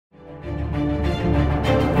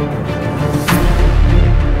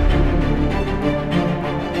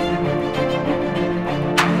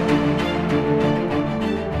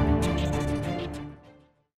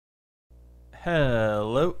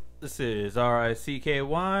This is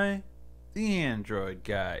RICKY, the Android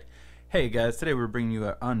guy. Hey guys, today we're bringing you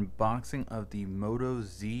an unboxing of the Moto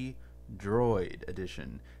Z Droid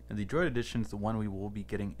edition. Now the Droid edition is the one we will be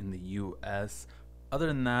getting in the US. Other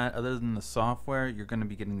than that, other than the software, you're going to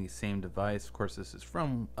be getting the same device. Of course, this is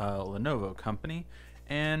from Lenovo company,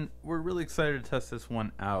 and we're really excited to test this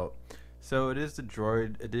one out. So it is the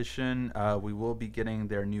Droid edition. We will be getting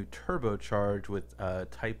their new turbocharge with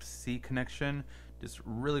Type-C connection. Just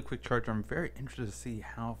really quick charge. I'm very interested to see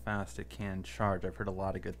how fast it can charge. I've heard a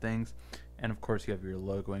lot of good things. And of course you have your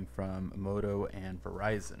logoing from Moto and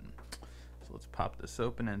Verizon. So let's pop this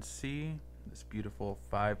open and see this beautiful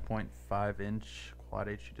 5.5 inch Quad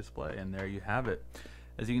HD display, and there you have it.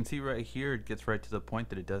 As you can see right here, it gets right to the point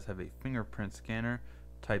that it does have a fingerprint scanner,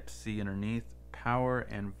 Type-C underneath, power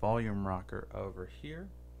and volume rocker over here.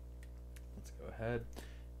 Let's go ahead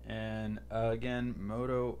and again,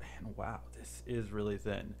 Moto, and wow, this is really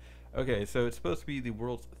thin. Okay, so it's supposed to be the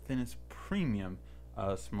world's thinnest premium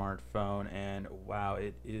smartphone, and wow,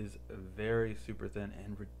 it is very super thin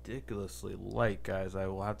and ridiculously light, guys. I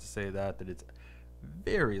will have to say that it's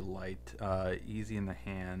very light, easy in the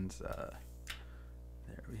hands.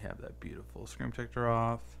 There we have that beautiful screen protector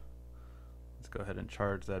off. Let's go ahead and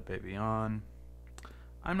charge that baby on.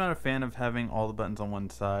 I'm not a fan of having all the buttons on one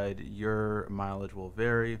side. Your mileage will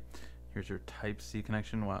vary. Here's your Type-C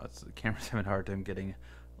connection. Wow, the camera's having a hard time getting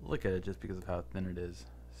a look at it just because of how thin it is.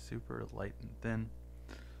 Super light and thin.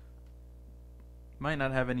 Might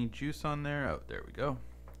not have any juice on there. Oh, there we go.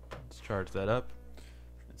 Let's charge that up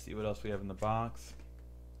and see what else we have in the box.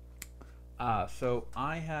 So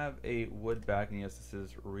I have a wood backing. Yes, this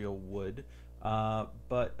is real wood.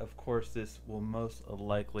 But of course this will most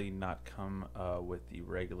likely not come with the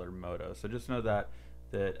regular Moto, so just know that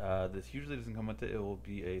this usually doesn't come with it. It will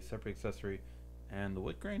be a separate accessory, and the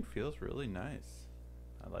wood grain feels really nice.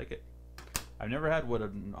 I like it. I've never had wood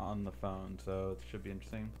on the phone, so it should be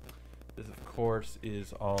interesting. This of course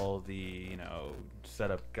is all the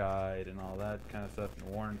setup guide and all that kind of stuff,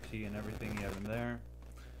 and warranty and everything you have in there.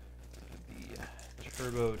 The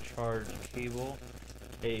turbocharged cable,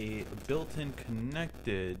 a built-in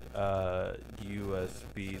connected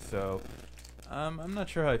USB, so I'm not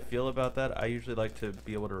sure how I feel about that. I usually like to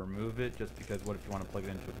be able to remove it, just because what if you want to plug it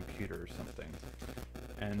into a computer or something.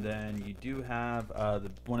 And then you do have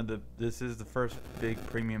this is the first big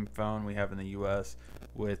premium phone we have in the US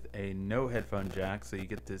with a no headphone jack, so you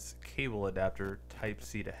get this cable adapter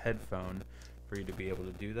Type-C to headphone for you to be able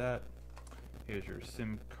to do that. Here's your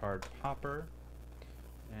SIM card popper,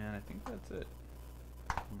 and I think that's it.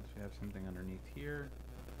 Unless we have something underneath here.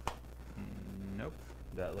 Nope,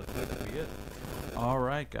 that looks like to be it.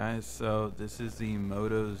 Alright guys, so this is the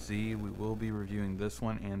Moto Z. We will be reviewing this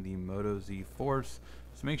one and the Moto Z Force,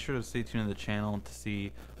 so make sure to stay tuned to the channel to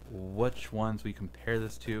see which ones we compare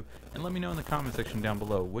this to, and let me know in the comment section down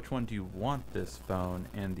below which one do you want this phone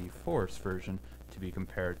and the Force version to be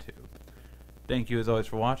compared to. Thank you as always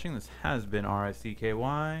for watching. This has been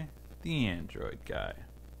RICKY, the Android guy.